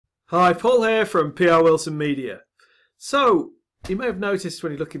Hi, Paul here from PR Wilson Media. So, you may have noticed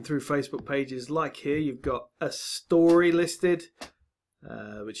when you're looking through Facebook pages like here, you've got a story listed,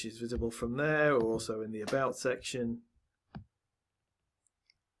 which is visible from there or also in the About section.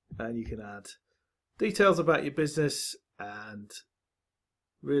 And you can add details about your business and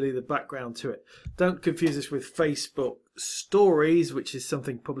really the background to it. Don't confuse this with Facebook Stories, which is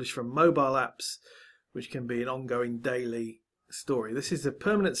something published from mobile apps, which can be an ongoing daily story. This is a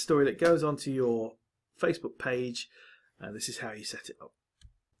permanent story that goes onto your Facebook page, and this is how you set it up.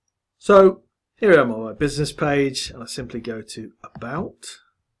 So here I am on my business page, and I simply go to About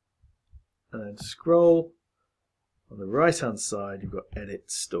and then scroll. On the right hand side you've got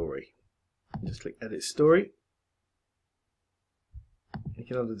Edit Story. Just click Edit Story. You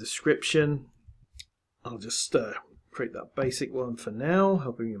can add a description. I'll just create that basic one for now,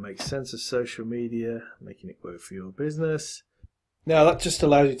 helping you make sense of social media, making it work for your business. Now that just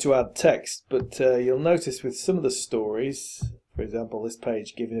allows you to add text, but you'll notice with some of the stories, for example this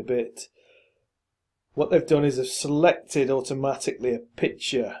page Giving a Bit, what they've done is they've selected automatically a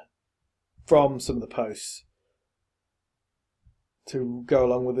picture from some of the posts to go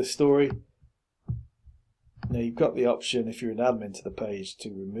along with the story. Now you've got the option, if you're an admin to the page, to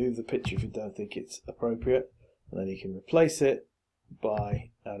remove the picture if you don't think it's appropriate, and then you can replace it by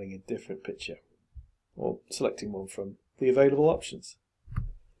adding a different picture or selecting one from the available options.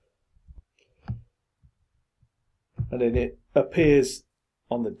 And then it appears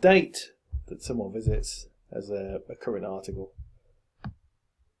on the date that someone visits as a current article.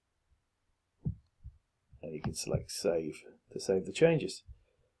 And you can select Save to save the changes,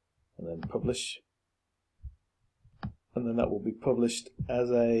 and then Publish. And then that will be published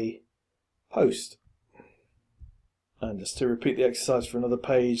as a post. And just to repeat the exercise for another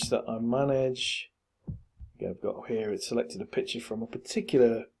page that I manage, I've got here, it's selected a picture from a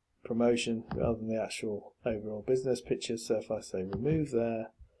particular promotion rather than the actual overall business picture. So if I say remove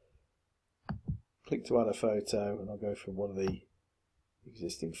there, click to add a photo, and I'll go from one of the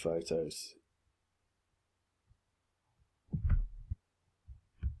existing photos.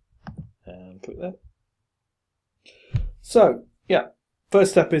 And click there. So, yeah,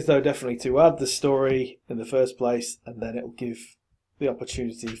 first step is though definitely to add the story in the first place, and then it will give the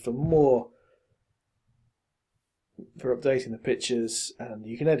opportunity for updating the pictures, and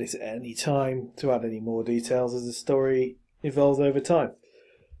you can edit at any time to add any more details as the story evolves over time.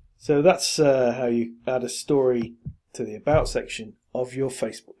 So that's how you add a story to the About section of your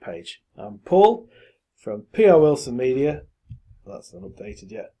Facebook page. I'm Paul from PR Wilson Media. Well, that's not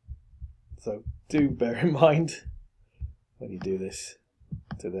updated yet, so do bear in mind when you do this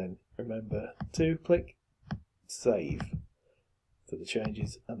to then remember to click Save to the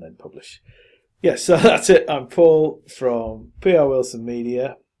changes and then Publish. Yes, so that's it. I'm Paul from PR Wilson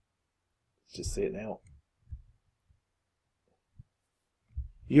Media. Just see it now.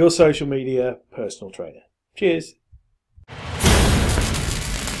 Your social media personal trainer. Cheers.